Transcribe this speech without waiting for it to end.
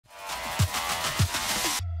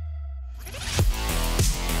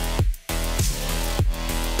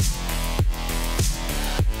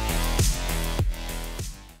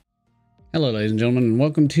Hello, ladies and gentlemen, and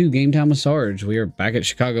welcome to Game Time with Sarge. We are back at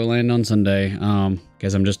Chicagoland on Sunday.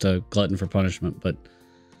 Guess I'm just a glutton for punishment, but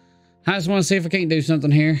I just want to see if I can't do something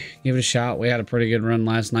here. Give it a shot. We had a pretty good run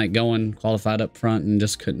last night going, qualified up front, and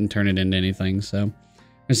just couldn't turn it into anything. So,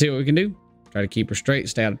 let's see what we can do. Try to keep her straight,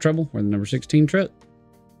 stay out of trouble. We're the number 16 truck.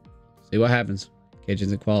 See what happens.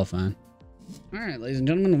 Catches it qualifying. All right, ladies and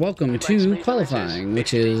gentlemen, welcome to qualifying,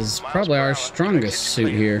 which is probably our strongest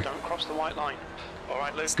suit here.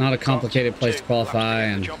 It's not a complicated place to qualify,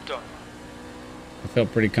 and I feel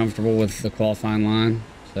pretty comfortable with the qualifying line,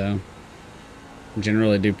 so I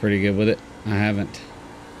generally do pretty good with it. I haven't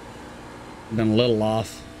been a little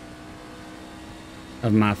off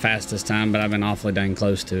of my fastest time, but I've been awfully dang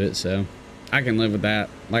close to it, so I can live with that.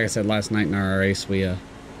 Like I said last night in our race, we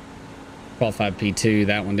qualified P2.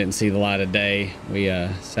 That one didn't see the light of day. We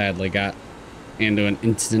sadly got into an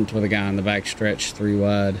incident with a guy in the back stretch 3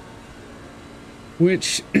 wide,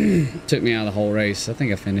 which took me out of the whole race. I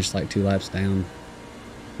think I finished like 2 laps down.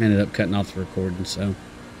 Ended up cutting off the recording, so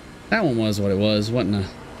that one was what it was. Wasn't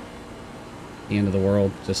the end of the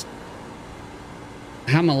world. Just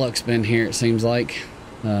how my luck's been here, it seems like.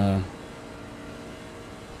 The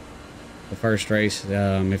first race,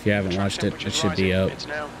 if you haven't watched it, it should be up.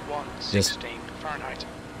 Just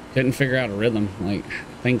couldn't figure out a rhythm. Like,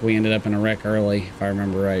 I think we ended up in a wreck early, if I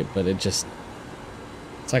remember right, but it's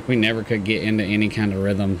like we never could get into any kind of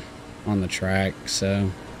rhythm on the track. So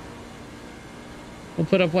we'll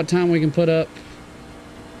put up what time we can put up.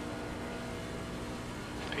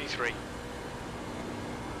 P3.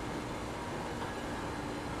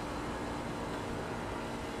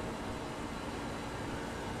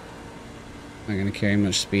 Not gonna carry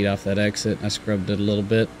much speed off that exit. I scrubbed it a little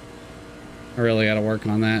bit. I really got to work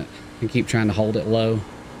on that and keep trying to hold it low.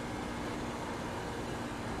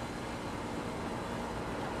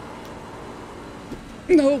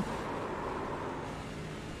 Nope.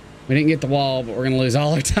 We didn't get the wall, but we're going to lose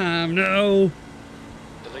all our time. No.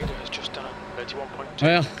 The leader has just done a 31.2.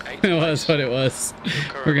 Well, it was what it was.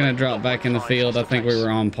 We're going to drop back in the field. I think we were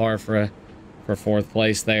on par for 4th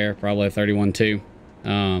place there. Probably a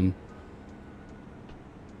 31.2.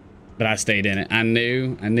 But I stayed in it. I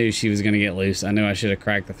knew she was going to get loose. I knew I should have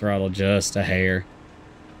cracked the throttle just a hair.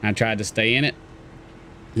 I tried to stay in it.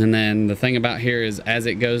 And then the thing about here is, as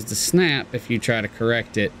it goes to snap, if you try to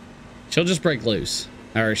correct it, she'll just break loose.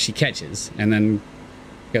 Or she catches and then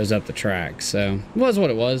goes up the track. So it was what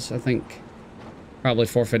it was. I think probably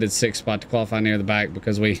forfeited 6th spot to qualify near the back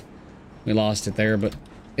because we lost it there. But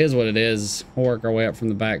it is what it is. We'll work our way up from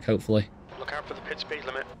the back, hopefully. Look out for the pit speed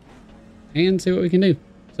limit. And see what we can do.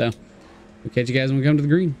 So we'll catch you guys when we come to the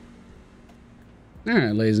green. All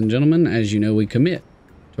right, ladies and gentlemen, as you know, we commit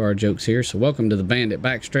to our jokes here. So welcome to the Bandit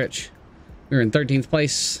backstretch. We were in 13th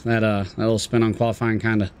place. That little spin on qualifying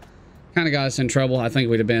kind of got us in trouble. I think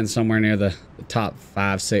we'd have been somewhere near the top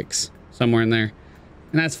 5, 6, somewhere in there,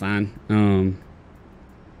 and that's fine. I'm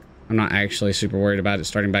not actually super worried about it.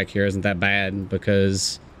 Starting back here isn't that bad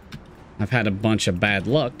because I've had a bunch of bad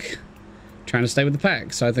luck trying to stay with the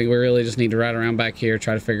pack. So I think we really just need to ride around back here,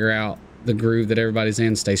 try to figure out the groove that everybody's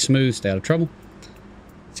in, stay smooth, stay out of trouble,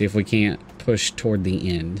 see if we can't push toward the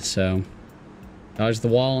end. So dodge the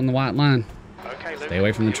wall on the white line. Okay, stay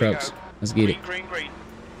away from the trucks. Let's get it. Green.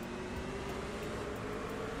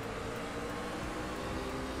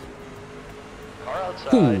 Car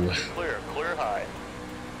outside. Ooh. Clear high.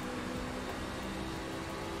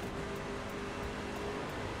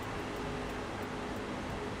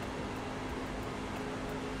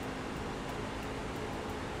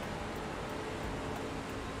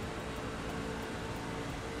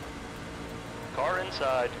 Car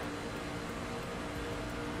inside.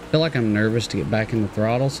 I feel like I'm nervous to get back in the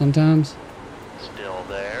throttle sometimes. Still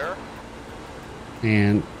there.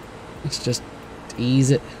 And let's just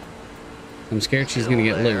ease it. I'm scared she's going to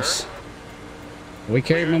get loose. We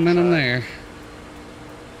carried momentum there.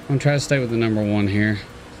 I'm going to try to stay with the number 1 here.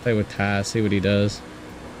 Stay with Ty, see what he does.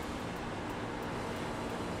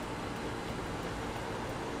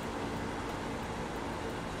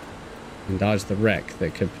 And dodge the wreck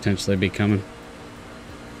that could potentially be coming.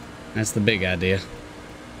 That's the big idea.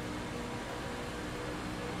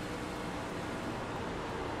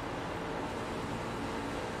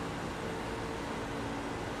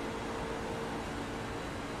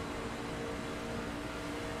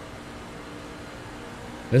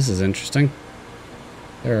 This is interesting.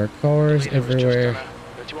 There are cars everywhere.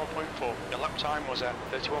 31.4. Your lap time was at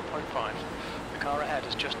 31.5. The car ahead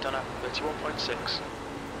has just done a 31.6.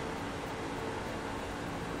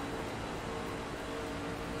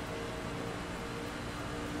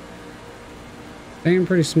 Staying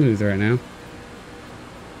pretty smooth right now.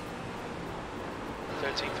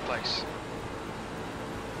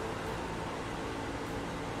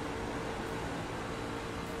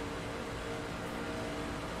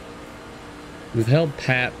 We've held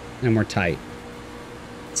pat and we're tight.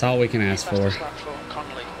 That's all we can ask for. Fastest lap for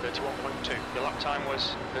Connolly, 31.2. Your lap time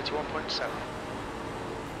was 31.7.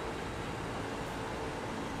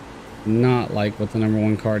 Not like what the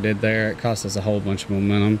 #1 car did there. It cost us a whole bunch of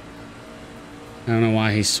momentum. I don't know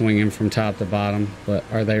why he's swinging from top to bottom, but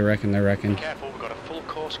are they wrecking? They're wrecking. Be careful, we've got a full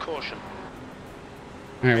course caution.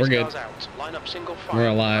 All right, we're good. Out. Line up single file. We're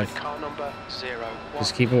alive. Car number 01.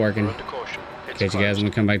 Just keep it working. We're under caution. In case you guys want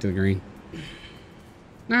to come back to the green.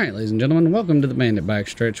 All right, ladies and gentlemen, welcome to the Bandit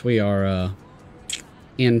backstretch. We are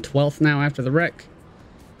in 12th now after the wreck.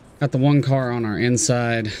 Got the 1 car on our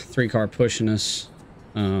inside, 3 car pushing us.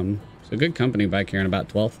 So good company back here in about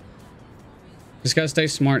 12th. Just gotta stay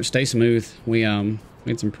smart, stay smooth. We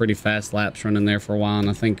had some pretty fast laps running there for a while, and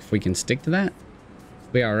I think if we can stick to that,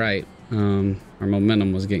 we'll be all right. Our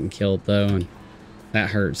momentum was getting killed though, and that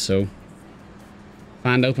hurts. So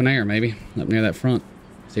find open air maybe up near that front.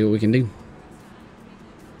 See what we can do.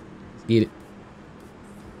 Let's get it.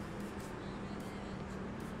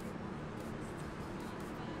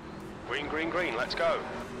 Green, green, green. Let's go.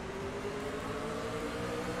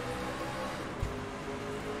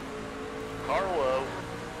 Car low.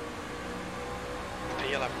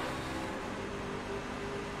 P11.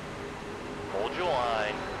 Hold your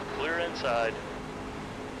line. Clear inside.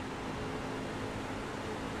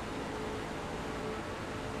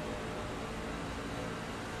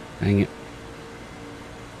 Dang it.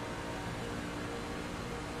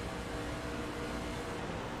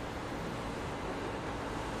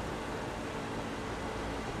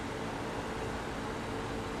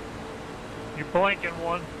 You're blanking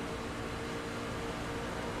one.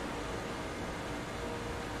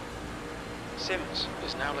 Sims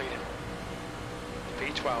is now leading.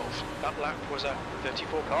 P12. That lap was a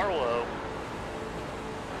 34. Car low.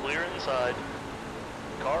 Clear inside.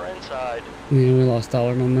 Car inside. Yeah, we lost all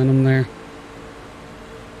our momentum there.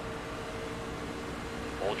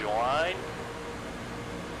 Hold your line.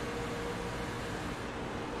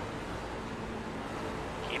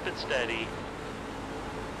 Keep it steady.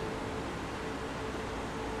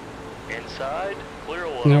 Inside. Clear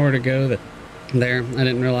low. Nowhere to go there. I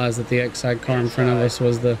didn't realize that the X-side car in front of us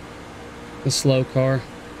was the slow car.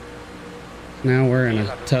 Now we're in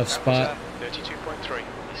a tough spot. 32.3.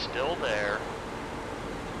 He's still there.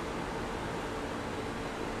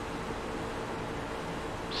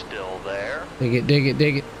 Still there. Dig it, dig it,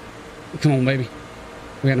 dig it. Come on, baby.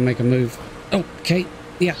 We gotta make a move. Oh, okay.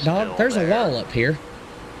 Yeah, dog, Still there's a there. wall up here.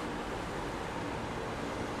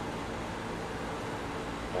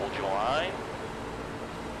 Hold your line.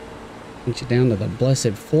 Get you down to the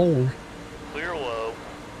blessed floor. Clear low.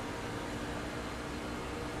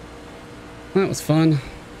 That was fun.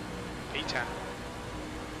 P10.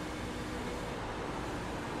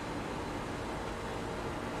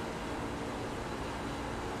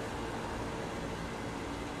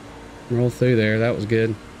 Roll through there. That was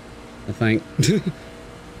good, I think.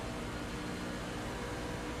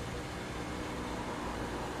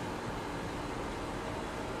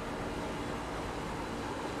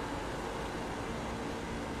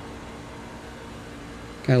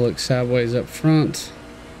 Gotta look sideways up front.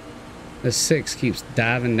 The 6 keeps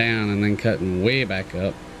diving down and then cutting way back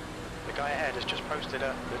up. The guy ahead has just posted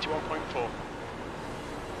a 31.4.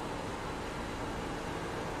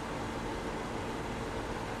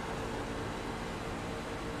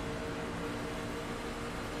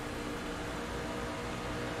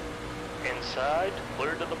 Inside.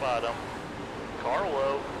 Clear to the bottom. Car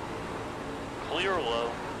low. Clear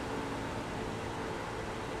low.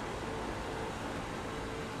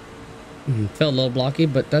 Felt a little blocky,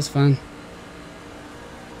 but that's fine.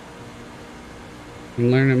 I'm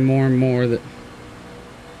learning more and more that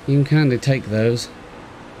you can kind of take those.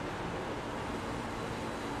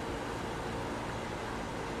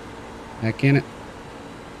 Back in it.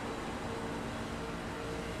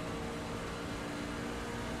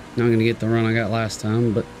 Not going to get the run I got last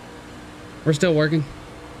time, but we're still working.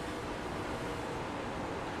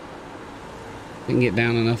 Didn't get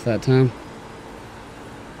down enough that time.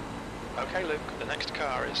 Okay, Luke, the next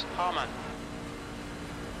car is Harman.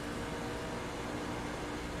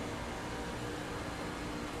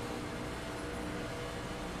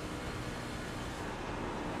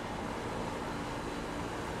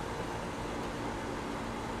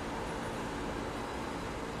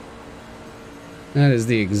 That is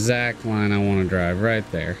the exact line I want to drive right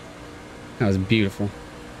there. That was beautiful.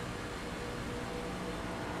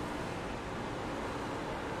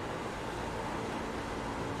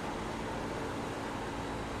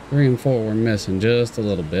 Three and four we're missing just a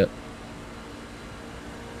little bit.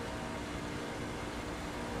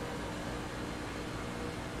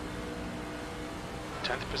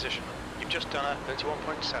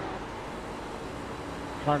 31.7.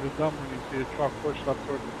 Kind of dumb when you see a truck pushed up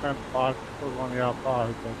toward the 10 spot, goes on the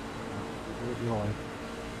outside, but do what you like.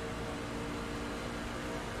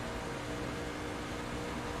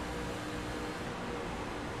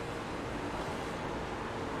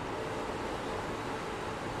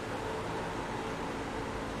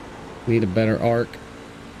 Need a better arc.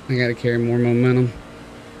 I gotta carry more momentum.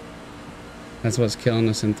 That's what's killing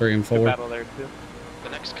us in 3 and 4. Good battle there too. The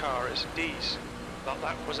next car is D's. That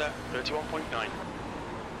lap was at 31.9.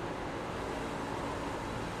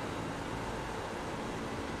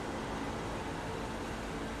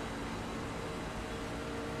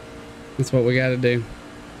 That's what we gotta do.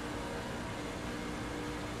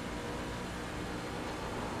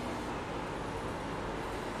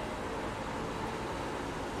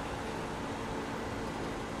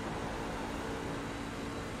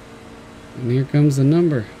 And here comes the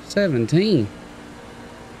number 17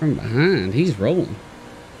 from behind. He's rolling.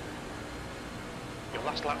 Your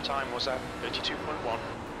last lap time was at 32.1.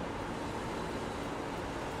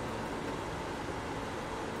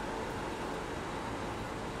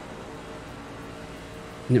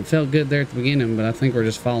 And it felt good there at the beginning, but I think we're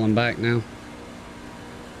just falling back now.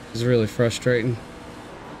 It's really frustrating.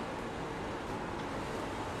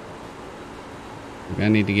 I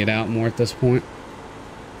need to get out more at this point.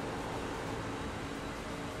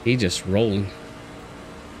 He just rolling.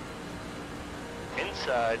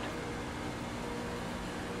 Inside.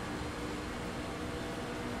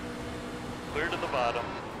 Clear to the bottom.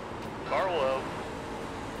 Car low.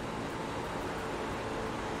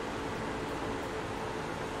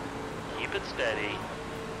 Keep it steady.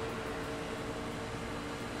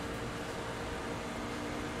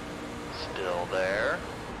 Still there.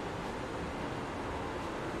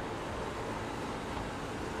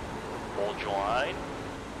 Hold your line.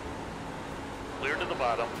 Clear to the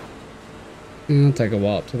bottom. I'll take a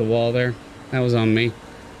walk to the wall there. That was on me.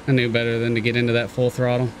 I knew better than to get into that full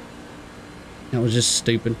throttle. That was just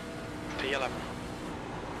stupid. P11.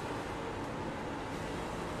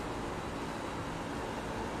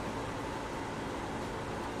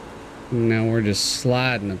 Now we're just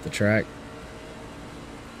sliding up the track.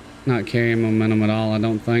 Not carrying momentum at all, I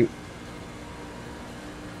don't think.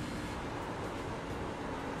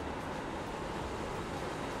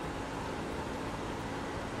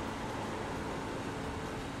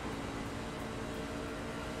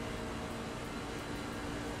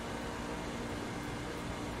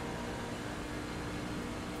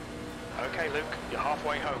 Okay, Luke, you're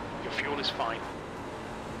halfway home. Your fuel is fine.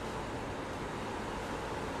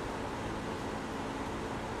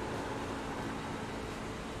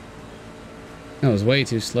 That was way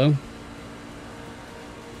too slow.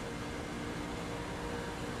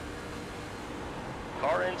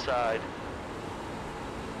 Car inside.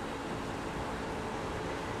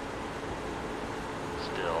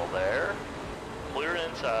 Still there. Clear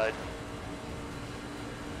inside.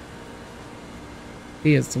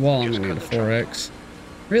 He hits the wall, I'm Just gonna get a cut the 4X.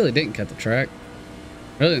 Really didn't cut the track.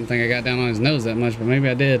 Really didn't think I got down on his nose that much, but maybe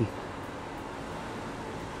I did. Let's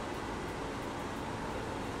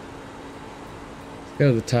go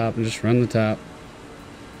to the top and just run the top.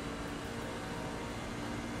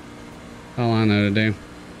 All I know to do.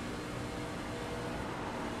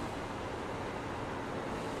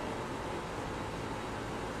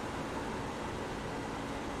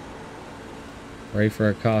 Pray for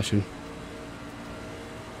a caution.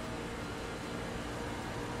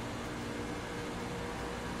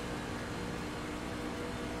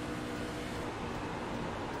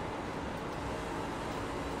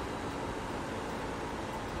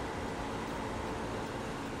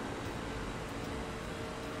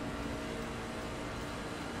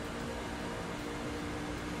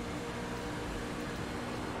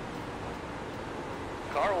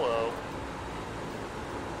 Car low.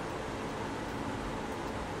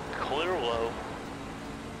 Clear low.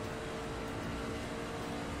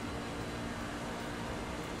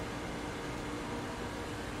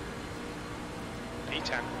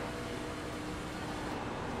 P10.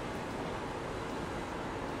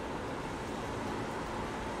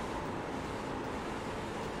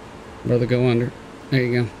 Brother, go under. There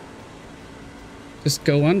you go. Just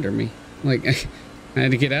go under me. Like, I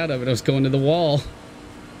had to get out of it. I was going to the wall.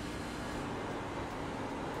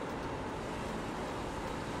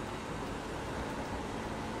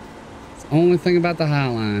 It's the only thing about the high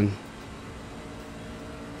line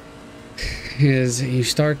is you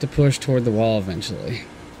start to push toward the wall eventually.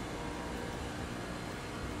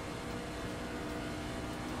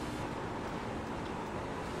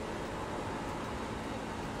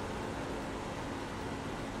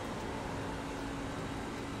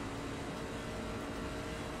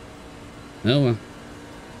 Oh well.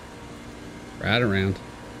 Right around.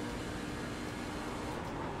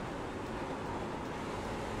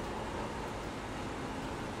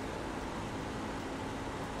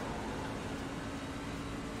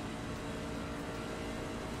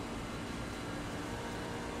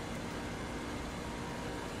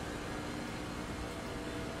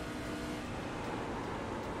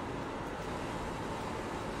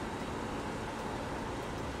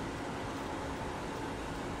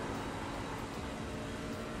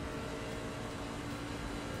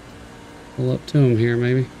 Pull up to him here,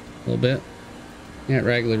 maybe a little bit. Yeah,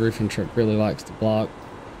 Raggedy roofing truck really likes to block.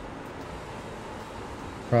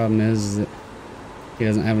 Problem is that he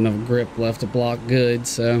doesn't have enough grip left to block good,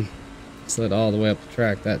 so slid all the way up the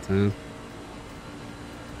track that time.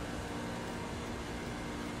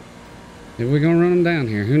 Maybe we're gonna run him down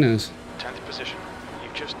here. Who knows? 10th position.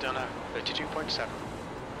 You've just done a 32.7.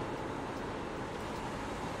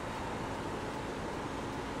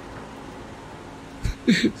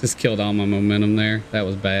 Just killed all my momentum there. That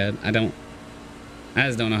was bad. I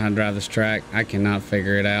just don't know how to drive this track. I cannot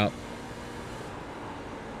figure it out.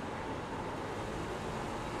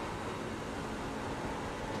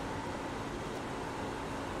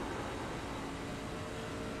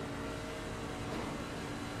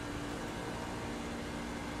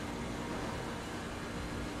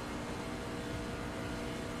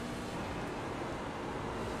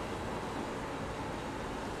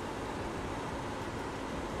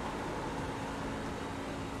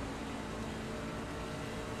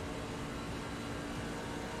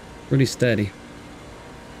 Pretty steady.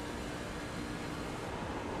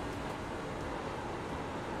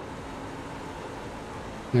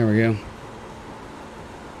 There we go.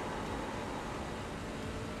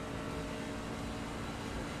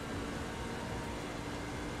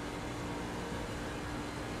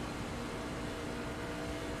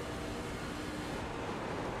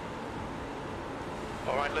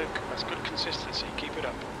 All right, Luke, that's good consistency. Keep it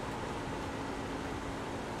up.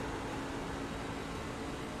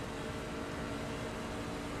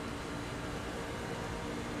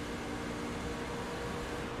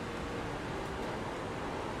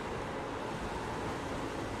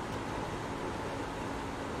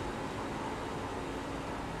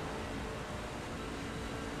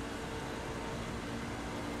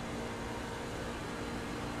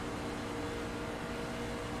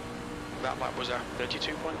 That lap was a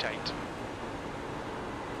 32.8.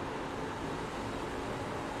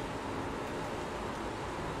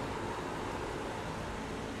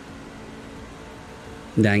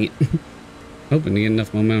 Dang it. Hoping to get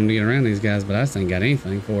enough momentum to get around these guys, but I just ain't got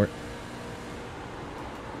anything for it.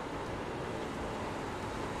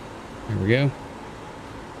 There we go.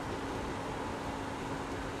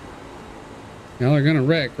 Y'all are gonna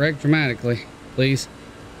wreck dramatically, please.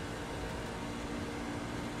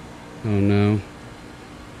 Oh no.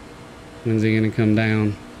 When's he gonna come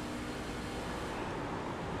down?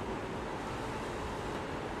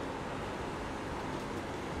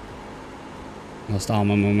 Lost all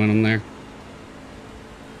my momentum there.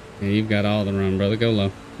 Yeah, you've got all the run, brother. Go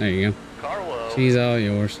low. There you go. Car low. She's all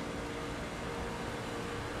yours.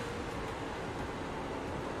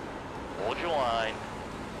 Hold your line.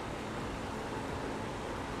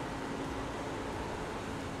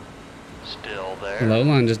 Still there. Low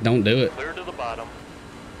line, just don't do it. Clear to the bottom.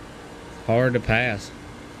 Hard to pass.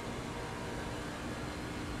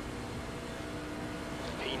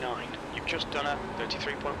 P9. You've just done a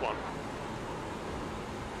 33.1.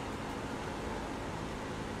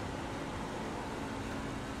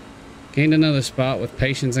 Gained another spot with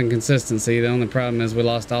patience and consistency. The only problem is we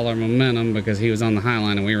lost all our momentum because he was on the high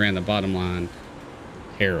line and we ran the bottom line.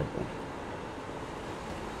 Terrible.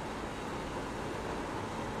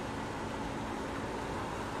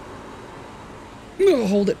 Oh,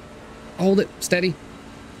 hold it. Hold it. Steady.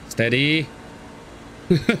 Steady.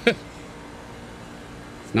 It's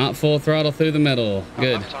not full throttle through the middle.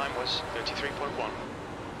 Good. Lap time was 33.1.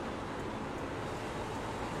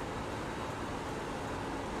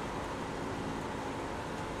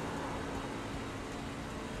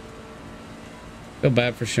 Feel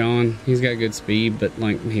bad for Sean. He's got good speed, but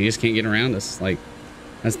like he just can't get around us. Like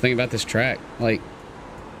that's the thing about this track. Like,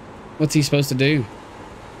 what's he supposed to do?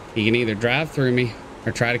 He can either drive through me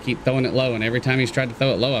or try to keep throwing it low. And every time he's tried to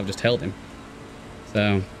throw it low, I've just held him.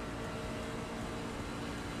 So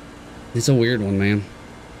it's a weird one, man.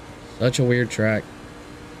 Such a weird track.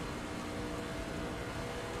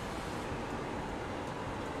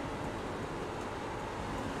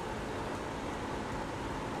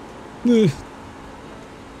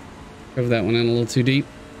 Drove that one in a little too deep.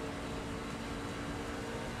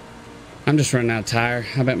 I'm just running out of tire.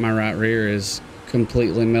 I bet my right rear is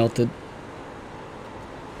completely melted.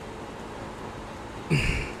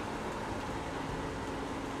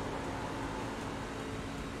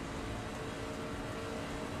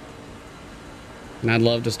 And I'd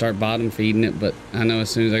love to start bottom feeding it, but I know as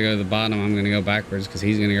soon as I go to the bottom, I'm going to go backwards because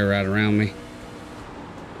he's going to go right around me.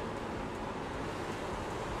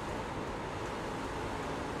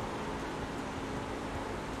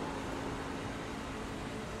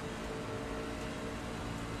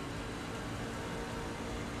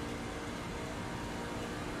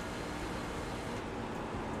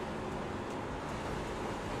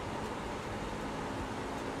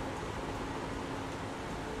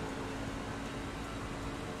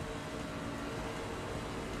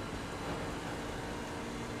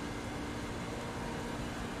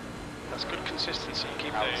 That's good consistency.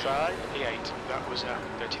 Keep Outside. E8. That was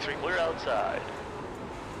 33. Clear outside.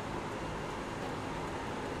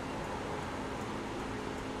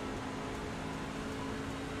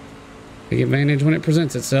 Take advantage when it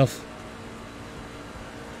presents itself.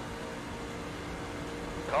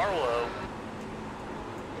 Car low.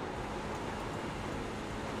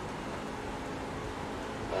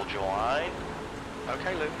 Hold your line.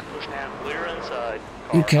 Okay, Luke, push now. Clear inside.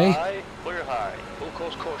 Car Okay. high. Clear high. Full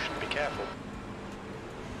course caution, be careful.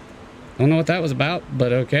 Don't know what that was about,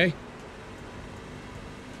 but okay.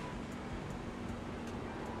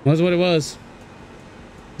 Was what it was.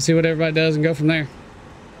 See what everybody does and go from there.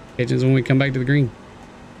 Catches when we come back to the green.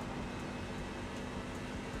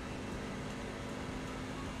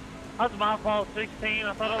 That's my fault, 16.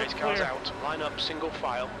 I thought I was Race cars clear. out. Line up single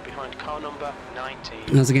file behind car number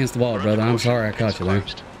 19. That's against the wall, Run brother. I'm caution, sorry I pits caught you there.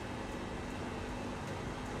 closed.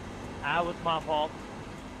 That was my fault.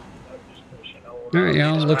 All right,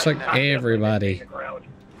 y'all. It's Looks right like now. everybody Watch your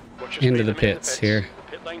into speed the limit in pits here.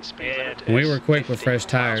 The pit lane speed Yeah. limit We is were quick with 50 fresh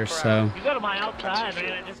tires, miles per hour. so You go to my outside, man.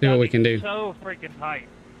 It just See what got we me can do. so freaking tight.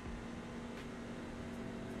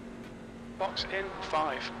 Box in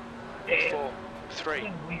 5, Yeah. 4,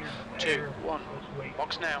 3, 2, 1.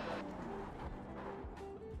 Box now.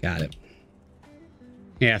 got it.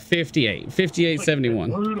 Yeah, 58.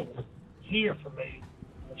 58.71. Brutal here for me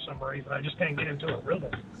for some reason. I just can't get into a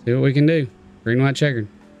rhythm. See what we can do. Green, white, checkered.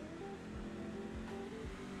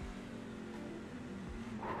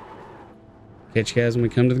 Catch you guys when we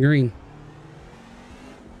come to the green.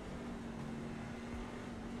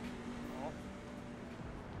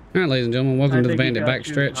 All right, ladies and gentlemen, welcome to the Bandit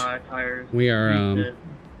backstretch. We are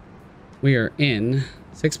in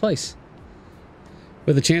 6th place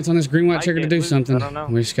with a chance on this green, white, checker to do something.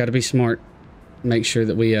 We just got to be smart. Make sure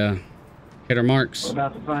that we hit our marks.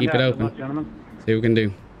 Keep it open. See what we can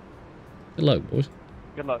do. Good luck, boys.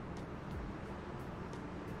 Good luck.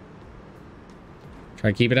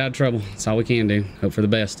 Try to keep it out of trouble. That's all we can do. Hope for the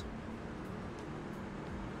best.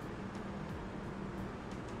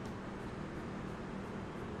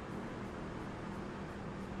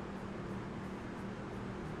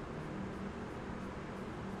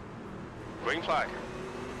 Green flag.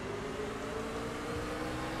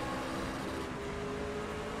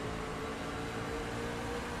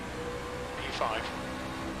 P5.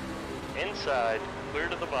 Inside. Clear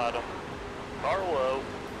to the bottom. Car low.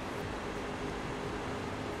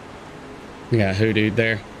 We got hoodooed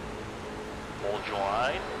there. Hold your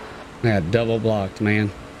line. I got double blocked,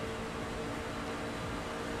 man.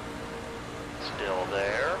 Still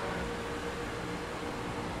there.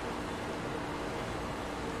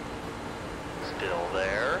 Still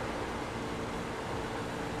there.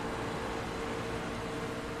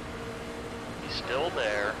 He's still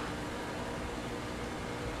there.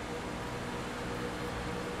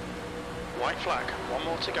 White flag. One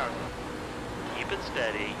more to go. Keep it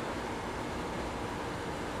steady.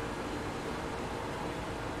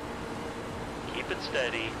 Keep it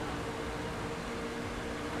steady.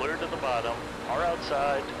 Clear to the bottom. Car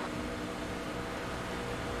outside.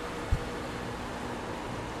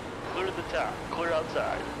 Clear to the top. Clear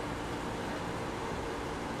outside.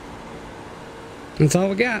 That's all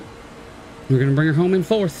we got. We're going to bring her home in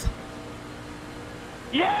 4th.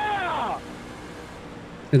 Yeah!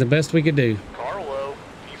 Did the best we could do. Car low.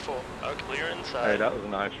 P4. Okay. Clear inside. Hey, that was a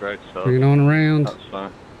nice race, so Bring it on around. that was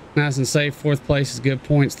fun. Nice and safe. 4th place is good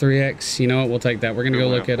points. 3x. You know what? We'll take that. We're gonna go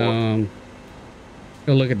look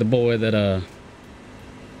at the boy that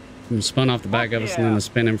spun off the back of us and then the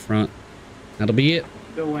spin in front. That'll be it.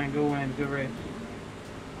 Go win, good race.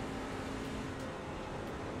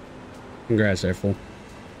 Congrats there, fool.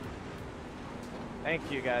 Thank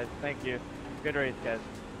you, guys. Thank you. Good race, guys.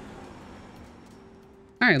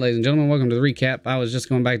 All right, ladies and gentlemen, welcome to the recap. I was just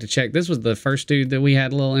going back to check. This was the first dude that we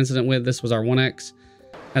had a little incident with. This was our 1X.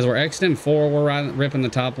 as we're exiting 4, we're ripping the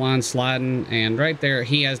top line, sliding, and right there,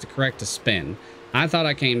 he has to correct a spin. I thought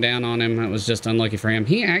I came down on him. It was just unlucky for him.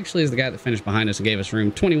 He actually is the guy that finished behind us and gave us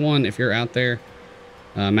room. 21, if you're out there.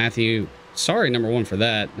 Matthew, sorry, number 1 for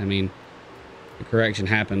that. I mean, the correction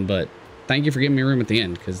happened, but thank you for giving me room at the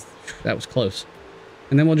end, because that was close.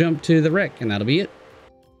 And then we'll jump to the wreck, and that'll be it.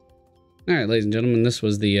 All right, ladies and gentlemen, this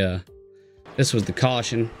was the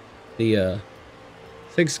caution. The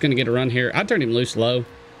 6 is going to get a run here. I turned him loose low.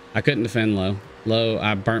 I couldn't defend low. Low,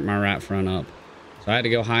 I burnt my right front up. So I had to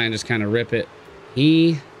go high and just kind of rip it.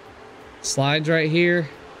 He slides right here.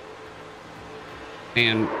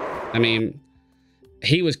 And, I mean,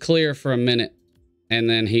 he was clear for a minute. And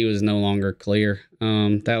then he was no longer clear.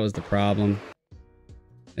 That was the problem.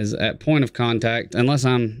 Is at point of contact, unless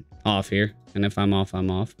I'm off here. And if I'm off,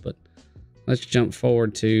 I'm off. But let's jump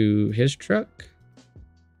forward to his truck.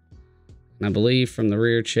 And I believe from the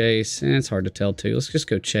rear chase, it's hard to tell too. Let's just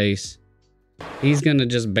go chase. He's going to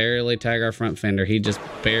just barely tag our front fender. He just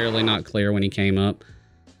barely not clear when he came up.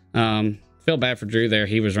 Feel bad for Drew there.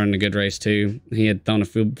 He was running a good race too. He had thrown a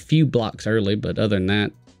few blocks early, but other than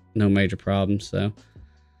that, no major problems. So,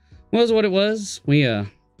 was what it was. We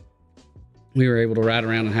were able to ride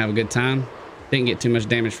around and have a good time. Didn't get too much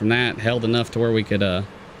damage from that. Held enough to where we could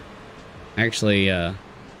actually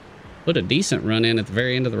put a decent run in at the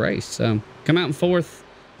very end of the race. So come out in 4th,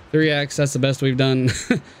 3X. That's the best we've done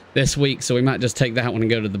this week. So we might just take that one and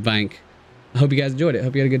go to the bank. I hope you guys enjoyed it.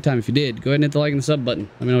 Hope you had a good time. If you did, go ahead and hit the like and the sub button.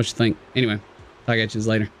 Let me know what you think. Anyway, talk at you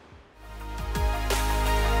later.